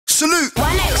Salute!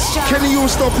 Kenny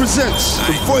Allstar presents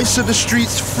the Voice of the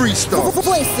Streets Freestyle.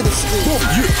 Voice of the Streets.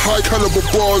 High caliber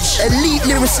bars, Elite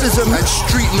lyricism, and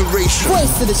street narration.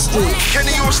 Voice of the Streets.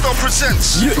 Kenny Allstar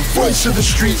presents the Voice of the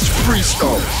Streets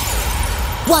Freestyle.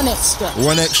 One extra.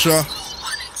 One extra.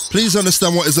 Please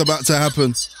understand what is about to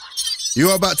happen.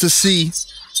 You're about to see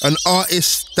an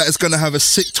artist that is going to have a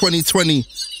sick 2020.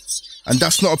 And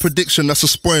that's not a prediction, that's a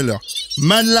spoiler.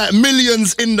 Man like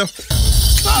millions in the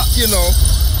you know.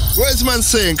 What is man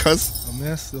saying, cuz? I'm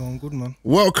here still, I'm good, man.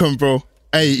 Welcome, bro.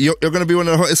 Hey, you're going to be one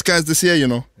of the hottest guys this year, you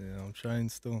know. Yeah, I'm trying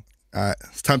still. Alright,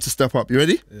 it's time to step up. You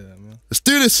ready? Yeah, man. Let's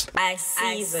do this.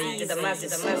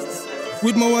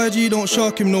 With my YG, don't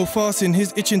shark him, no fasting.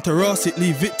 He's itching to ras it,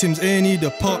 leave victims A&E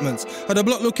departments. Had a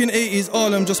block looking 80s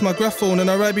Harlem, just my graph phone and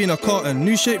a ride in a carton.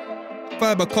 New shape,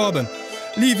 fiber carbon.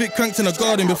 Leave it cranked in the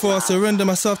garden before I surrender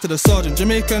myself to the sergeant.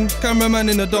 Jamaican cameraman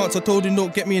in the dance, I told him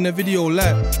don't get me in a video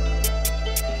live.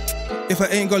 If I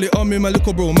ain't got it on me, my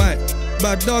little bro might.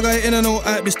 Bad dog, I ain't in and out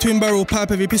hype, this twin barrel pipe,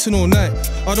 heavy pissing all night.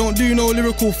 I don't do no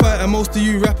lyrical fight, and most of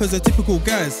you rappers are typical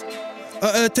guys.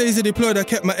 I heard taser deployed, I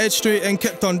kept my head straight and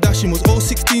kept on dashing. Was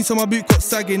 016, so my boot got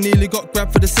sagging, nearly got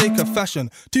grabbed for the sake of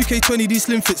fashion. 2K20, these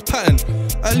slim fits pattern.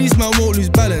 At least man won't lose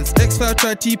balance. X5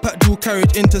 tried T-Pack, dual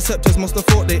carriage, interceptors, must have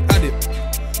thought they had it.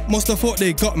 Must have thought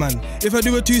they got man. If I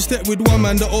do a two-step with one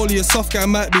man, the only a soft guy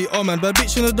might be on man. But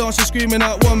bitch in the dance, she's screaming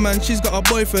out one man. She's got a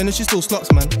boyfriend and she still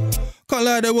slots, man. Can't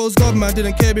lie, the world's God, man.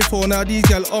 Didn't care before, now these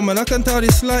gal on, man. I can tell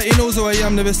this slight, he knows who I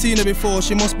am. Never seen her before,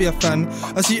 she must be a fan.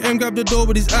 I see him grab the door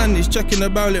with his hand, he's checking the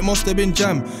barrel, it must have been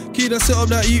jam. Kid that set up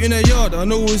that ute in a yard, I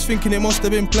know who was thinking it must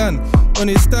have been planned. When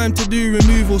it's time to do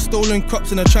removal, stolen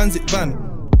crops in a transit van.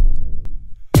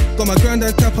 Got my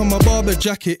granddad cap on my barber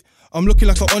jacket. I'm looking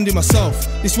like I undid myself.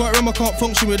 This white rum I can't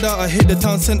function without. I hit the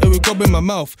town centre with gob in my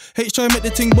mouth. H try make the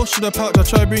ting bosh to the pouch. I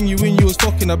try bring you in, you was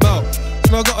fucking about.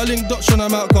 So I got a link Dutch on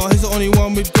I'm out car. He's the only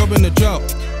one with gob in the drought.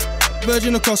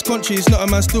 Virgin across country, it's not a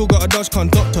man still got a dodge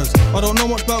conductors. I don't know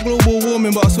much about global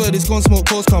warming, but I swear this gun smoke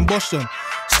cause combustion.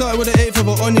 Started with the 8th of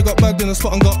a onion, got bagged in the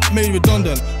spot and got made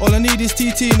redundant. All I need is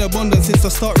TT in abundance. Since I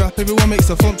start rap, everyone makes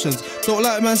assumptions. Don't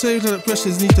like man saying that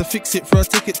questions, need to fix it for I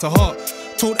take it to heart.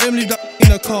 Told Emily that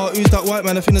in a car, who's that white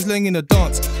man? I think there's laying in the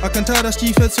dance. I can tell that's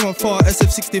G-Fed so far,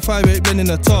 SF65 ain't been in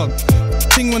the tug.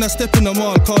 Thing when I step in the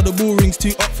mall, car the bull rings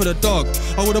too up for the dog.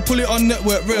 I would've pull it on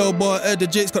network rail, but I heard the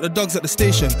Jake's got the dogs at the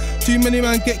station. Too many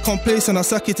man get complacent, I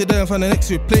sack it today and find the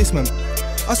next replacement.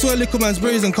 I swear little man's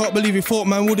brazen, can't believe he thought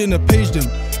man wouldn't have paged him.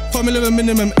 From 11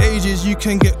 minimum ages, you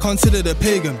can get considered a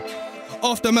pagan.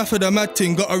 Aftermath of the mad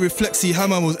thing, got a reflex, see how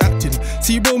man was acting.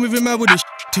 See bro moving mad with this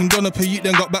thing, done up a youth,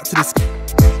 then got back to this.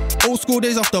 Old school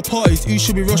days after parties, who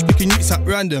should be rush picking youths at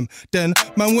random. Then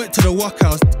man went to the walk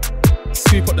house,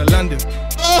 sweep up the landing.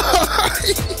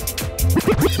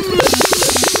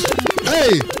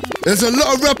 Hey, there's a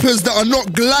lot of rappers that are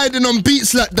not gliding on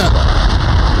beats like that.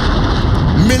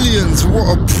 Millions,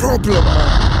 what a problem,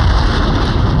 man.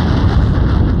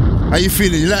 How you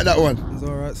feeling? You like that one? It's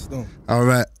alright still.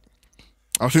 Alright.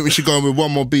 I think we should go on with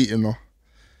one more beat, you know.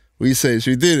 What you say?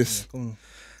 Should we do this? Yeah, come on.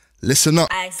 Listen up.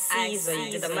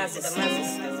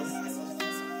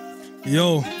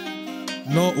 Yo,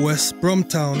 Northwest,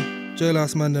 Bromtown,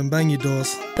 jailhouse man, them bang your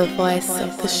doors. The voice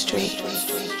of the street.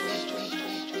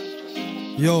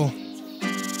 Yo.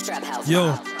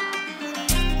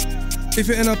 If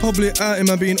it in a public outing,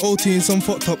 man being OT in some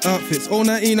fucked up outfits.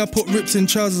 019, I put rips in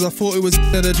trousers, I thought it was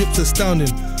that the drips astounding.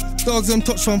 Dogs them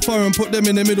touch from far and put them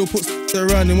in the middle, put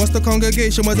around him. Once the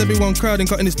congregation was everyone crowding,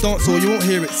 cutting this dance hall, you won't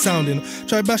hear it sounding.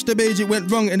 Try bash the beige, it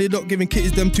went wrong, ended up giving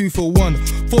kitties them 2 for 1.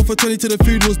 4 for 20 till the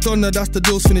food was done, now that's the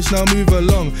deal's finished, now move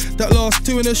along. That last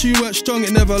 2 in the shoe weren't strong, it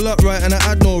never looked right, and I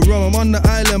had no rum. I'm on the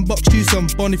island, boxed you some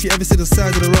bun, if you ever see the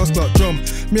size of the rascal drum.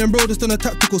 Me and bro just done a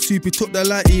tactical soup, he took that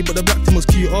lighty, but the black team was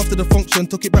cute. After the function,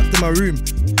 took it back to my room.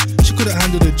 She couldn't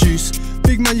handle the juice.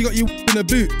 Big man, you got you in a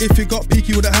boot. If it got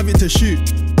peaky, wouldn't have it to shoot.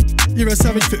 You're a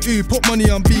savage for ooh, put money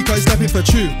on B, cause snapping for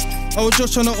true. I was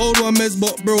just trying to hold one mez,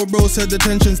 but bro said the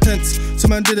tension's tense. So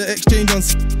man did an exchange on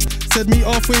said meet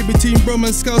halfway between Brum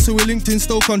and Scout, so we linked in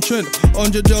Stoke-on-Trent.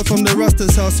 100 yards from the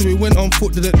Rasta's house, so we went on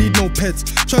foot, didn't need no pets.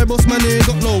 Try boss man, they ain't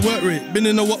got no work rate. Been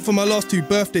in a what for my last 2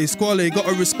 birthdays, Squale,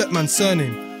 gotta respect man's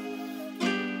surname.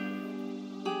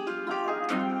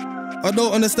 I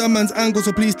don't understand man's angle,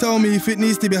 so please tell me if it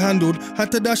needs to be handled.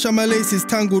 Had to dash on my laces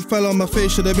tangled, fell on my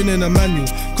face, should have been in a manual.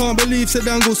 Can't believe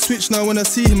Sedango switch, now when I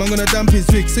see him I'm gonna damp his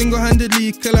wig.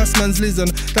 Single-handedly kill ass man's listen,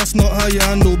 that's not how you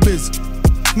handle biz.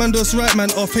 Man does right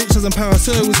man off, H's and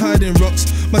Parasol was hiding rocks.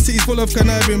 My city's full of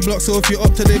conniving blocks, so if you're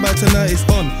up today by tonight it's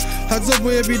on. Had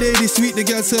Subway every day this week, the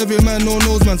girl serving man, no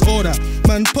nose man's order.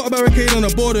 Man, put a barricade on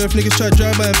the border if niggas try to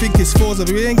drive by and think it's Forza.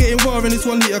 But we ain't getting war in this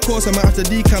 1 litre course, I might have to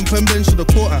decamp and bench to the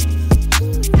quarter.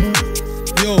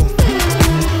 Yo.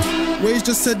 Waze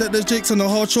just said that the Jake's on a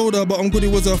hard shoulder, but I'm good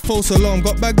it was a false alarm.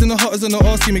 Got bagged in the hotters and they're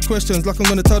asking me questions like I'm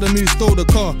gonna tell them who stole the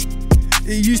car.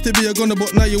 It used to be a gunner,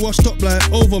 but now you washed up like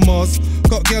over Mars.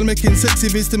 Got gal making sexy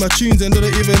vids to my tunes and don't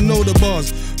even know the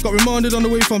bars. Got remanded on the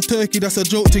way from Turkey, that's a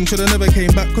joke thing, shoulda never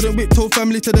came back. Couldn't whip told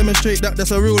family to demonstrate that,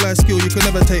 that's a real life skill you could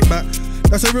never take back.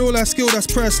 That's a real life skill that's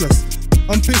priceless.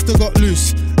 I'm pissed I got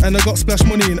loose, and I got splash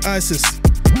money in ISIS.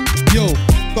 Yo,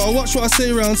 gotta watch what I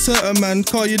say around certain man,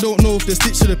 car you don't know if they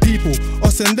stitch to the people.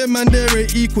 Us and them man, they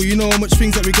ain't equal, you know how much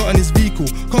things that we got in this vehicle.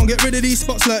 Can't get rid of these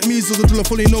spots like measles until I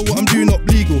fully know what I'm doing up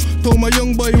legal. Told my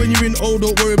young boy when you're in old,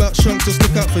 don't worry about shrunks, just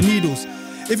look out for needles.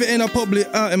 If it ain't a public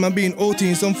outing, I'm being OT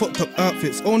in some fucked up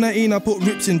outfits. 019, I put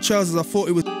rips in trousers, I thought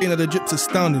it was of the drips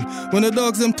astounding. When the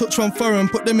dogs them touch from foreign,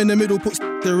 put them in the middle, put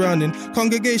surrounding.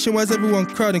 Congregation wise, everyone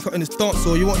crowding, cutting this dance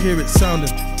so you won't hear it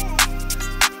sounding.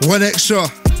 One extra.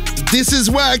 This is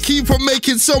why I keep on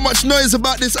making so much noise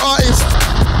about this artist.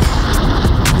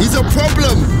 He's a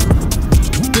problem.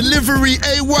 Delivery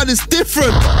A1 is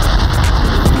different.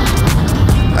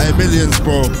 Hey, millions,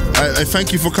 bro. I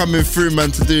thank you for coming through,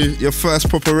 man, to do your first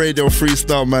proper radio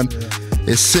freestyle, man.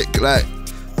 It's sick, like,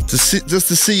 just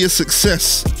to see your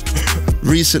success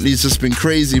recently has just been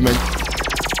crazy, man.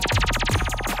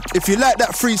 If you like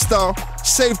that freestyle,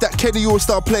 save that Kenny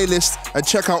Allstar playlist and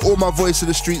check out all my Voice of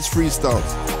the Streets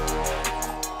freestyles.